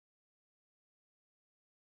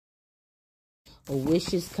A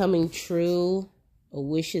wish is coming true. A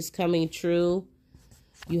wish is coming true.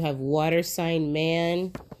 You have water sign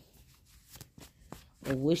man.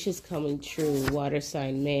 A wish is coming true, water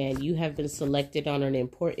sign man. You have been selected on an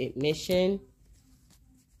important mission.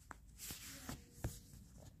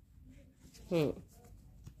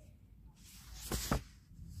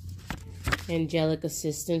 Angelic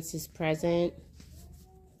assistance is present.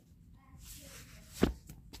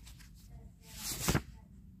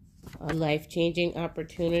 A life-changing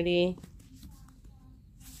opportunity.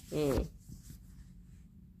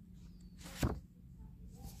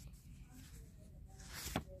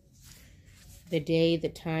 The day, the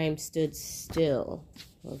time stood still.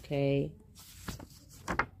 Okay.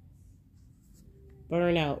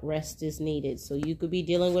 Burnout, rest is needed. So you could be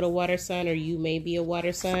dealing with a water sign, or you may be a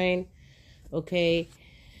water sign. Okay.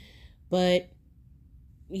 But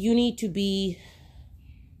you need to be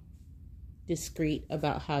discreet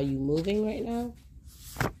about how you're moving right now.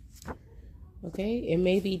 Okay. It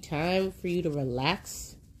may be time for you to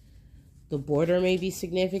relax. The border may be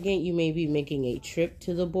significant. You may be making a trip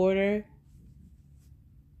to the border.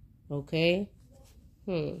 Okay.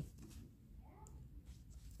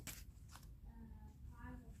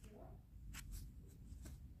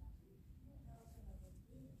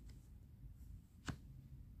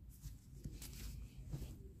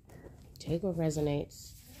 Take what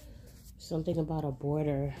resonates. Something about a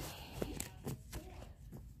border.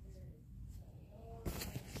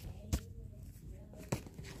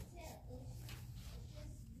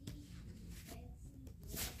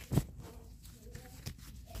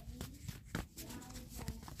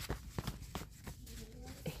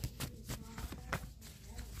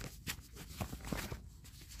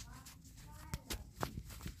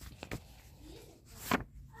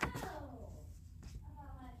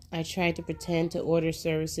 I tried to pretend to order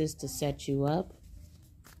services to set you up.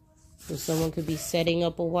 So someone could be setting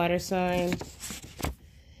up a water sign.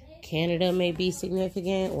 Canada may be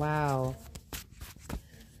significant. Wow.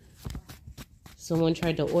 Someone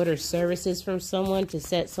tried to order services from someone to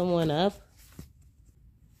set someone up.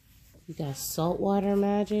 You got saltwater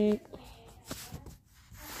magic.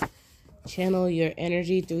 Channel your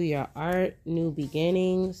energy through your art. New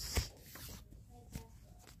beginnings.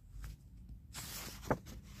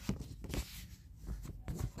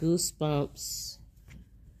 Goosebumps.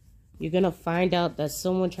 You're going to find out that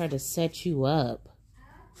someone tried to set you up.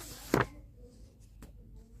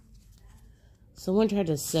 Someone tried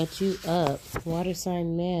to set you up. Water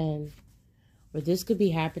sign man. Or this could be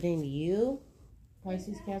happening to you.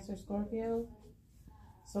 Pisces, Cancer, Scorpio.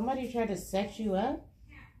 Somebody tried to set you up.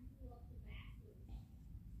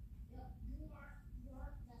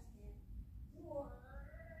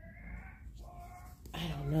 I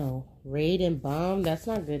don't know. Raid and bomb, that's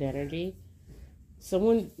not good energy.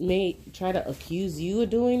 Someone may try to accuse you of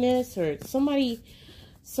doing this, or somebody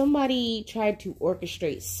tried to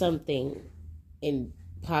orchestrate something and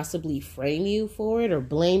possibly frame you for it or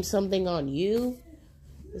blame something on you.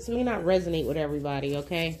 This may not resonate with everybody,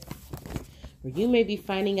 okay? Or you may be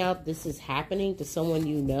finding out this is happening to someone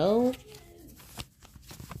you know.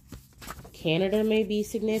 Canada may be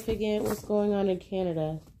significant. What's going on in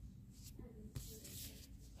Canada?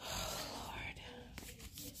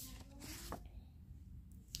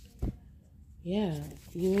 Yeah,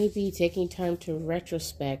 you may be taking time to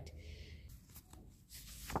retrospect.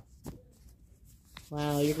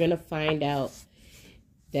 Wow, you're going to find out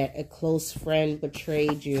that a close friend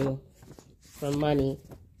betrayed you for money.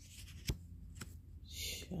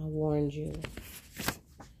 I warned you.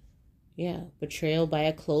 Yeah, betrayal by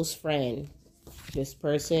a close friend. This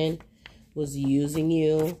person was using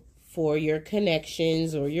you for your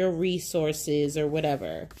connections or your resources or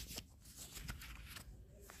whatever.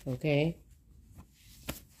 Okay?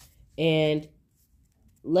 And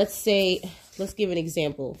let's give an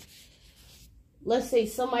example. Let's say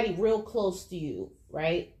somebody real close to you,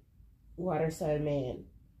 right? Water sign man.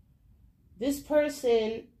 This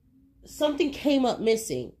person, something came up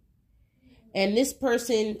missing. And this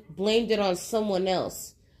person blamed it on someone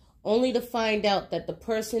else. Only to find out that the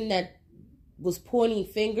person that was pointing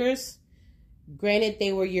fingers, granted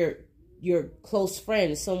they were your close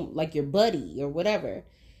friend, like your buddy or whatever.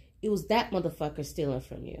 It was that motherfucker stealing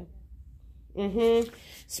from you.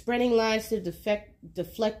 Spreading lies to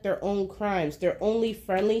deflect their own crimes. They're only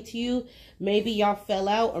friendly to you. Maybe y'all fell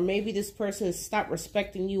out, or maybe this person stopped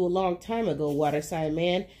respecting you a long time ago, water sign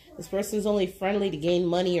man. This person's only friendly to gain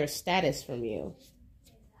money or status from you.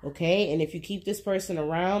 Okay? And if you keep this person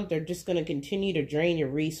around, they're just going to continue to drain your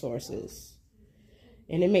resources.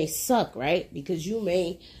 And it may suck, right? Because you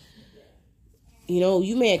may You know,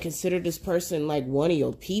 you may have considered this person like one of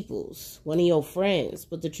your peoples, one of your friends.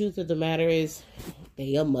 But the truth of the matter is,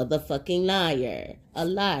 they a motherfucking liar. A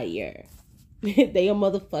liar. They a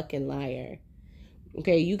motherfucking liar.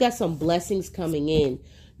 Okay, you got some blessings coming in.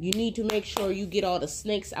 You need to make sure you get all the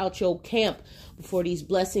snakes out your camp before these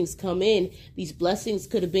blessings come in. These blessings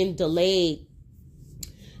could have been delayed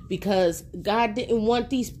because God didn't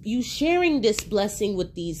want you sharing this blessing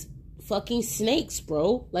with these fucking snakes,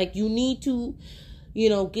 bro. Like, you need to, you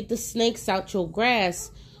know, get the snakes out your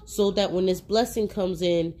grass so that when this blessing comes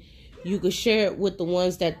in, you can share it with the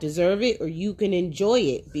ones that deserve it, or you can enjoy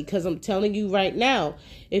it. Because I'm telling you right now,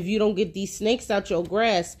 if you don't get these snakes out your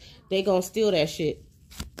grass, they gonna steal that shit.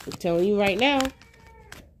 I'm telling you right now.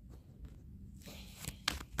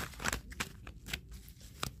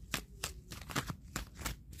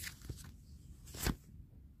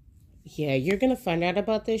 Yeah, you're gonna find out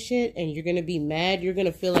about this shit and you're gonna be mad. You're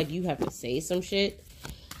gonna feel like you have to say some shit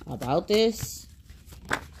about this.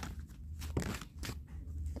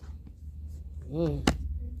 You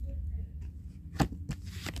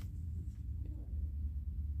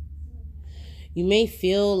may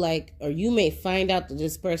feel like, or you may find out that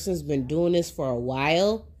this person's been doing this for a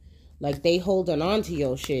while. Like, they holding on to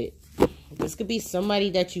your shit. This could be somebody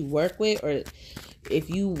that you work with, or if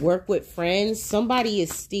you work with friends, somebody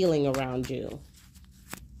is stealing around you.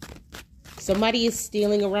 Somebody is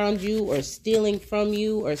stealing around you or stealing from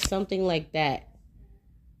you or something like that.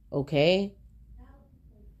 Okay?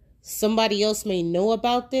 Somebody else may know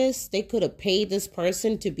about this. They could have paid this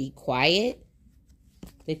person to be quiet.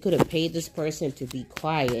 They could have paid this person to be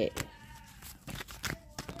quiet.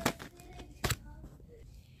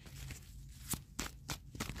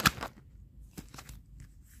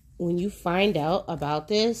 When you find out about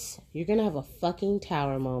this, you're going to have a fucking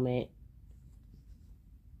tower moment.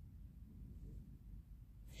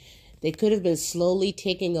 They could have been slowly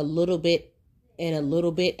taking a little bit and a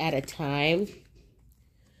little bit at a time.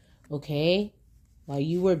 Okay? While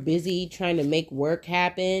you were busy trying to make work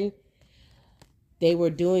happen, they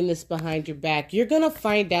were doing this behind your back. You're going to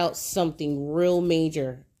find out something real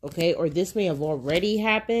major. Okay? Or this may have already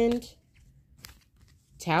happened.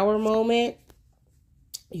 Tower moment.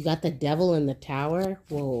 You got the devil in the tower.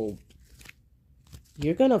 Whoa.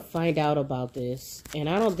 You're going to find out about this. And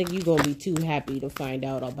I don't think you're going to be too happy to find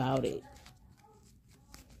out about it.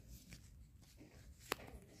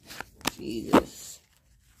 Jesus.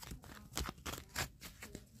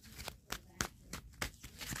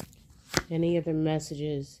 Any other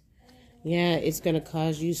messages? Yeah, it's going to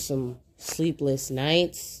cause you some sleepless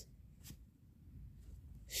nights.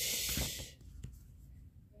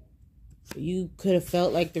 You could have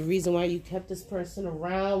felt like the reason why you kept this person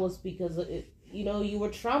around was because, you know, you were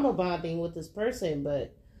trauma bonding with this person,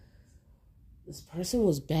 but this person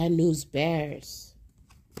was bad news bears,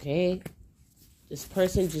 okay? This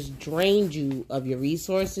person just drained you of your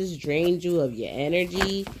resources, drained you of your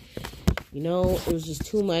energy. You know, it was just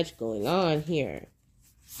too much going on here.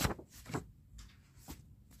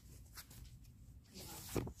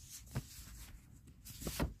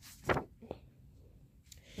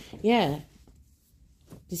 Yeah.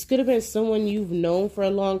 This could have been someone you've known for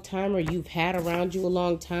a long time or you've had around you a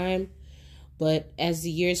long time. But as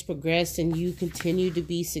the years progress and you continue to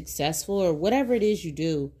be successful or whatever it is you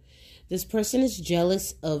do, this person is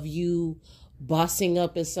jealous of you bossing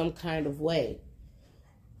up in some kind of way.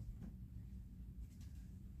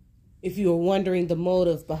 If you were wondering the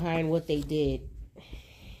motive behind what they did.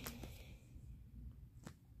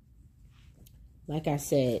 Like I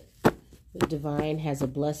said, the divine has a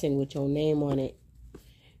blessing with your name on it.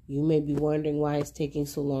 You may be wondering why it's taking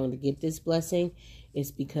so long to get this blessing.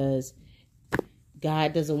 It's because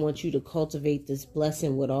God doesn't want you to cultivate this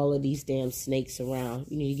blessing with all of these damn snakes around.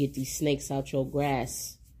 You need to get these snakes out your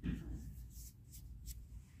grass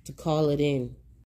to call it in.